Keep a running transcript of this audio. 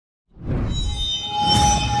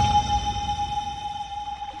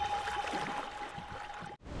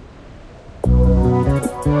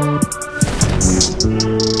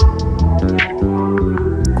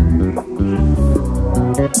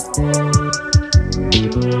You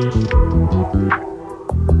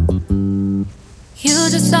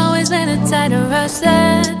just always been a tighter rush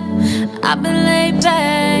that I've been laid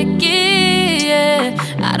back, yeah.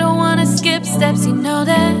 I don't wanna skip steps, you know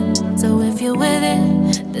that. So if you're with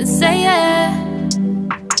it, then say yeah.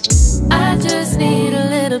 I just need a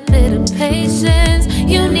little bit of patience.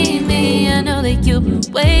 You need me, I know that you've been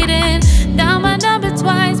waiting. Down my number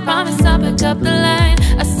twice, promise I'll pick up the line.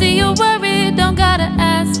 I see you worried, don't gotta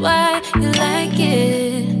ask why. You like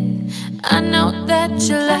it, I know that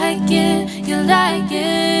you like it. You like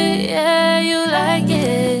it, yeah, you like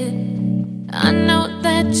it. I know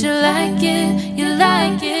that you like it, you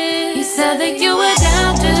like it. You said that you were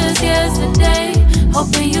down just yesterday,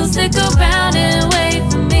 hoping you'll stick around and wait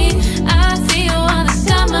for me. I see you wanna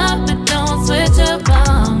come up, but don't switch up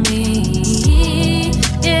on me.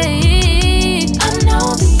 Yeah, I know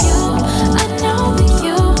that you, I know that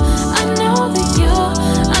you, I know that you,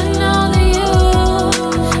 I know that you.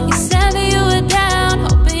 You said that you were down,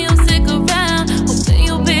 hoping you'll stick around, hoping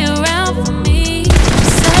you'll be around for me. You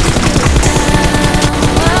said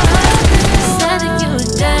that you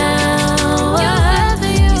were down,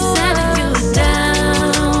 you said that you were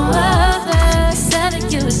down, you said that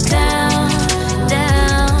you were down,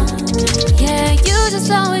 down. Yeah, you just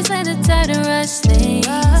always been a tighter rush thing.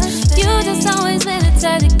 You just always been a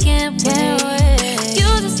tight that can't wait. You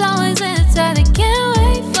just always been a tight that can't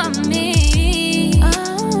wait for me.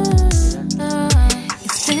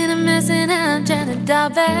 It's been a mess and I'm trying to dial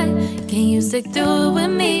back. Can you stick through it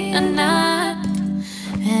with me or not?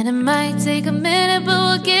 And it might take a minute, but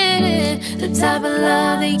we'll get it. The type of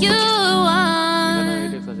love that you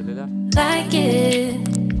want. Like it,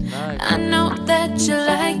 I know that you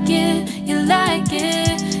like it. You like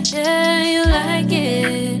it, yeah, you like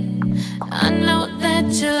it. I know that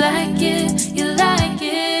you like it, you like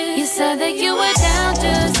it. You said that you were down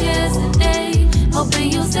just yesterday,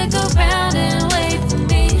 hoping you'll stick around and wait for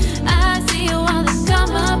me. I see you wanna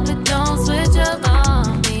come up, but don't switch up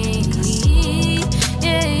on me.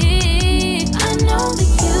 Yeah, I know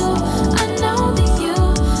that you, I know that you,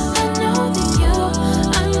 I know that you,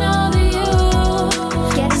 I know that you.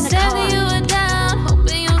 You said that you were down,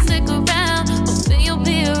 hoping you'll stick around, hoping you'll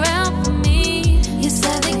be around for me. You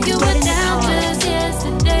said that you were down just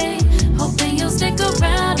yesterday, hoping you'll stick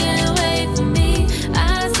around and wait for me.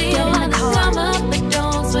 I see you wanna come up, but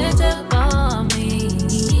don't switch up on me.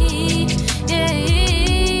 Yeah,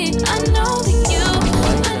 I know that you,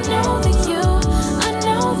 I know that you, I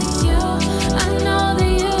know that you, I know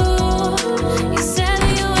that you. You said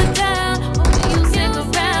that you were down, hoping you'll stick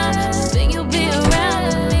around, hoping you'll be around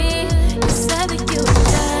with me. You said that you were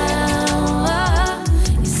down,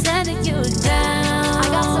 you said that you were down. I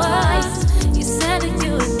got supplies. You said that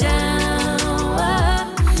you were down,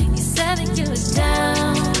 you said that you were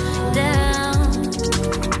down, down.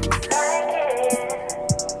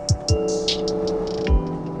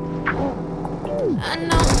 I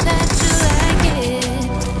know that you like it.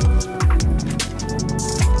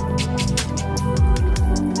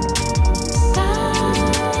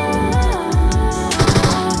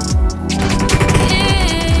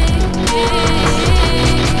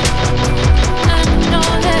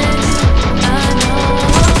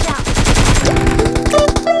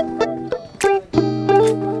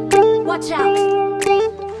 Watch out!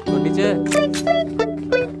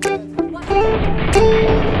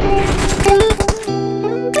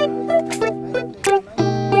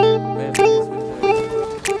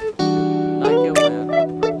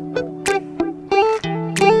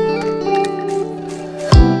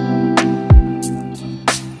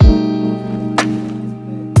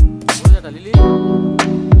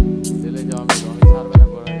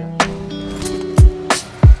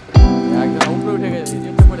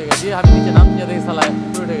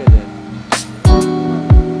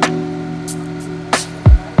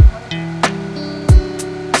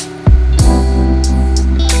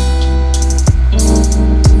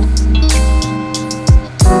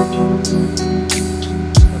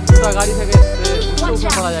 গাড়ি থেকে উঠে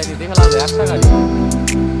পড়া যায়নি, দেখলাম একটা গাড়ি।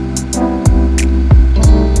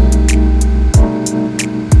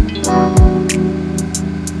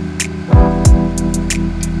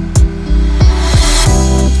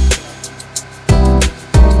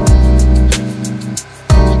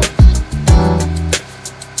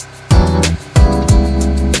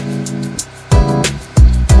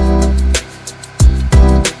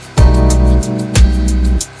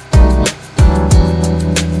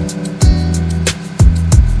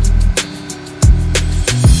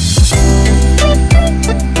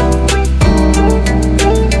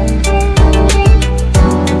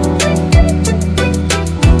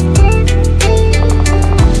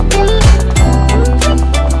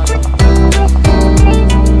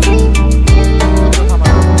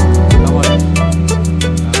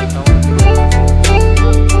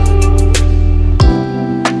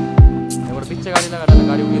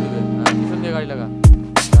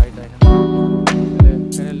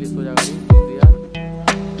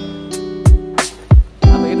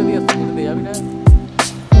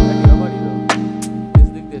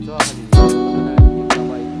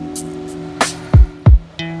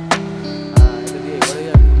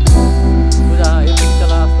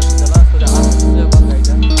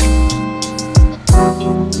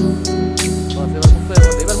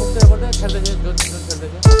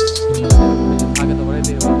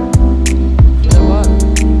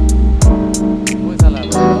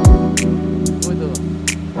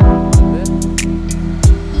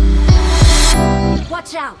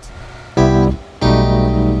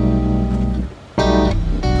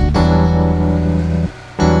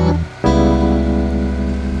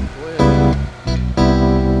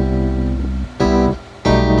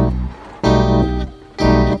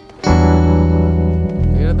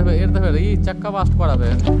 Bast করাবে।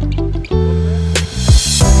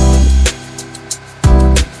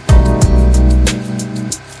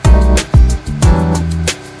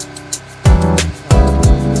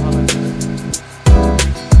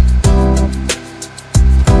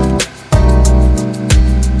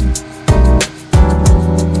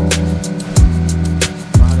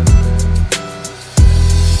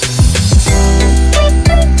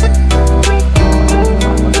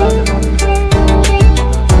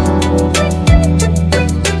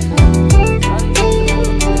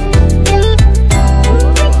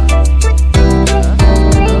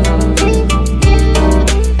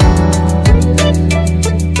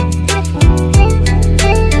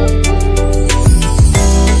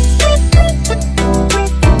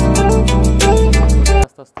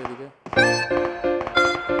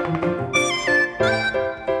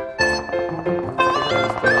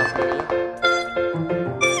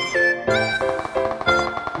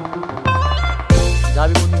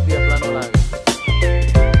 चाबी कोनी दिया प्लान वाला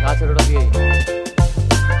कहाँ से रोड़ा दिए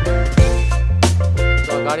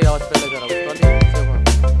तो गाड़ी आवाज पहले जरा उसका ले से वहाँ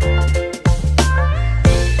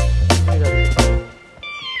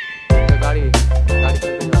गाड़ी गाड़ी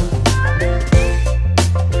चलते जा रहा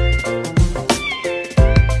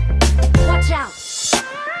Watch out!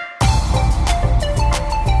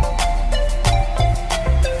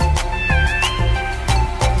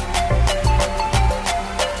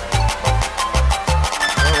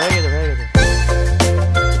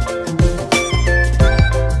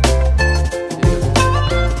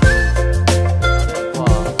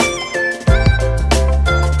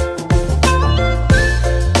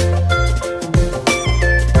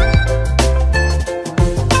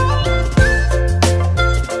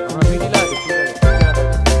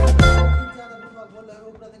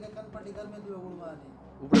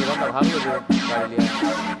 ऊपर बंदा भाग गया गाड़ी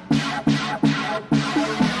लिया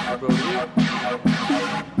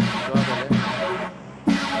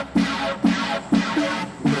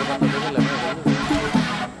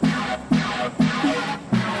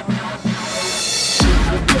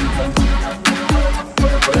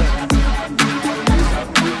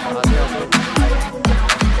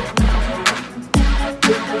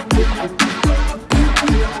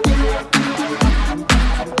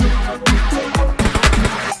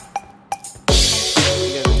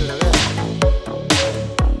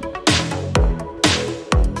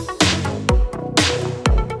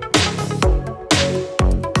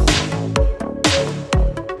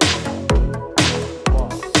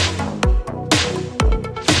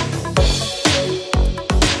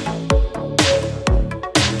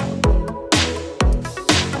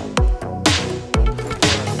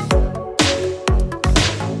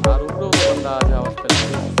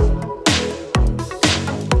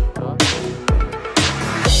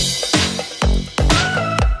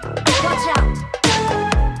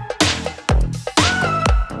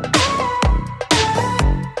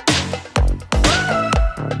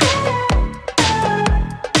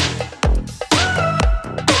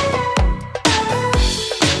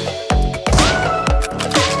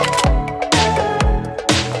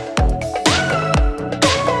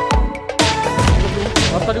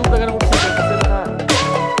ऊपर उड़ गई ऊपर बंदा देख ले tadi udah kan udah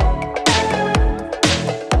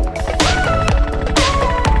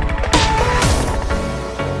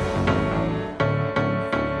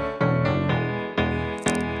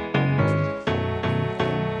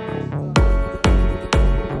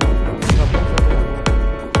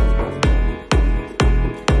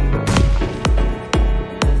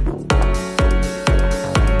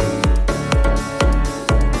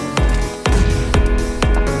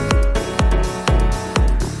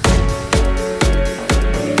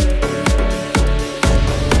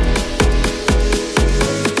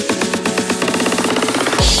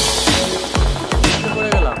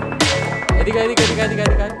এদিকে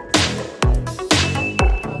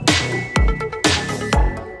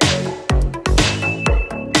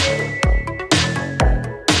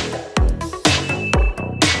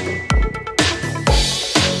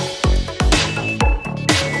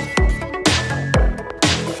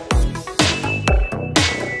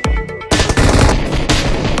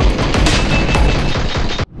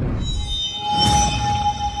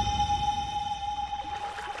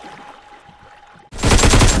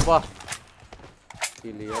वाह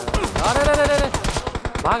लिया अरे रे रे रे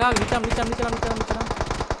भाग भाग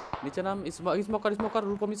नीचे नाम स्मोक कर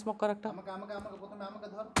रूपम स्मोक कर একটা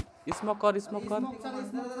স্মোক কর স্মোক